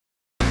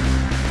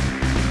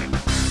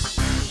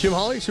Jim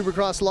Hawley,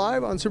 Supercross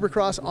Live on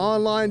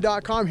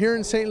supercrossonline.com here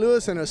in St.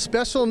 Louis, and a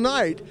special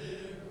night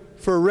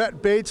for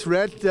Rhett Bates.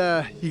 Rhett,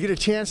 you get a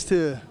chance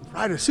to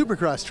ride a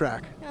Supercross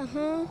track.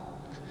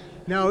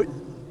 Now,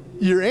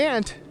 your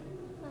aunt,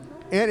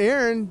 Aunt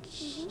Erin,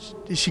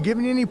 is she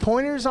giving you any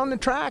pointers on the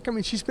track? I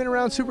mean, she's been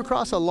around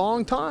Supercross a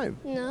long time.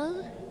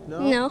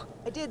 No.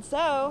 I did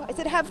so. I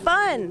said have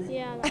fun.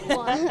 Yeah, that's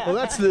why. Well,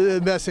 that's the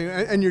best thing.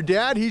 And your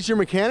dad, he's your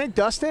mechanic,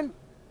 Dustin?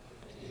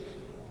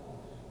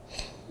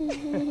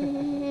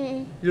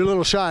 You're a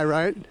little shy,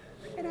 right?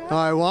 All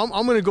right, well,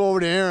 I'm going to go over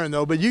to Erin,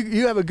 though, but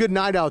you have a good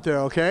night out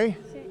there, okay?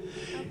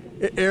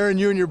 Erin,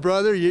 you and your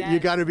brother, you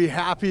got to be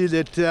happy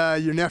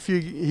that your nephew,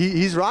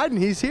 he's riding,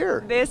 he's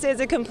here. This is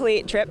a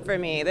complete trip for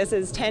me. This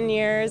is 10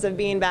 years of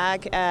being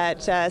back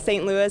at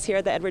St. Louis here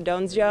at the Edward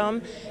Jones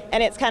Dome,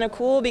 and it's kind of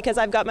cool because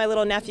I've got my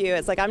little nephew.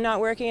 It's like I'm not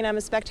working, I'm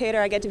a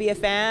spectator, I get to be a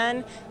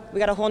fan. We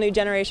got a whole new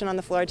generation on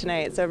the floor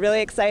tonight, so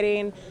really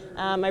exciting.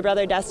 My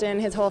brother Dustin,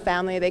 his whole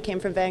family, they came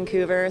from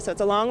Vancouver, so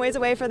it's a long ways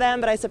away for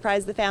them, but I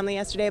surprised the family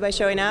yesterday by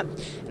showing up,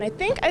 and I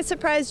think I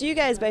surprised you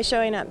guys by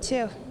showing up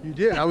too. You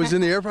did. I was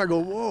in the airport, I go,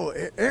 whoa,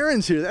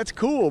 Erin's here, that's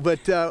cool. But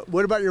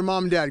what about your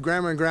mom and dad,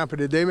 grandma and grandpa,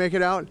 did they make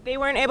it out? They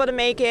weren't able to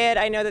make it.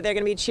 I know that they're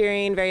going to be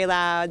cheering very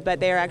loud,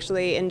 but they're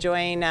actually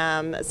enjoying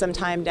some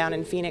time down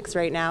in Phoenix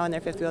right now in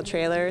their fifth wheel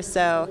trailer,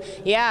 so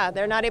yeah,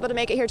 they're not able to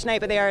make it here tonight,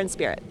 but they are in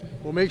spirit.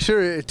 Well, make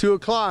sure at 2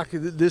 o'clock,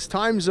 this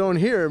time zone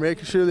here,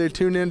 make sure they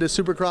tune in to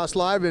Supercross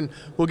Live, and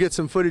we'll get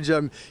some footage of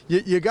them.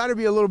 You got to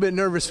be a little bit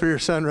nervous for your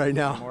son right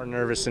now. More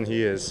nervous than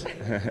he is.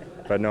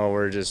 But no,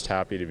 we're just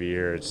happy to be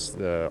here. It's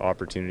the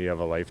opportunity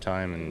of a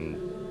lifetime,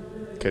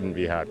 and couldn't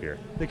be happier.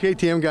 The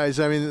KTM guys,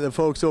 I mean, the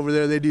folks over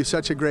there, they do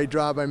such a great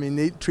job. I mean,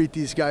 they treat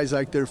these guys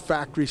like they're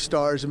factory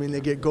stars. I mean,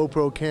 they get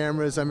GoPro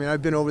cameras. I mean,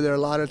 I've been over there a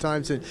lot of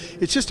times, and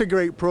it's just a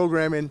great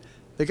program, and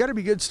they got to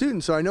be good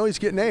students, so I know he's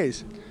getting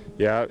A's.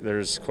 Yeah,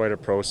 there's quite a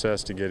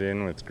process to get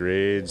in with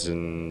grades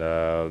and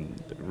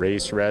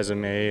race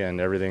resume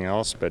and everything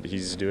else, but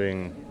he's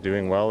doing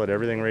well at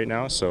everything right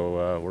now,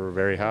 so we're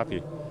very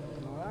happy.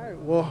 All right,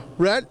 well,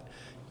 Rhett,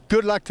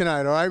 good luck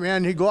tonight, all right,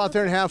 man? You go out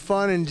there and have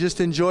fun and just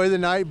enjoy the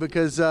night,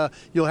 because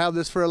you'll have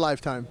this for a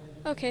lifetime.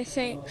 Okay,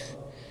 thanks.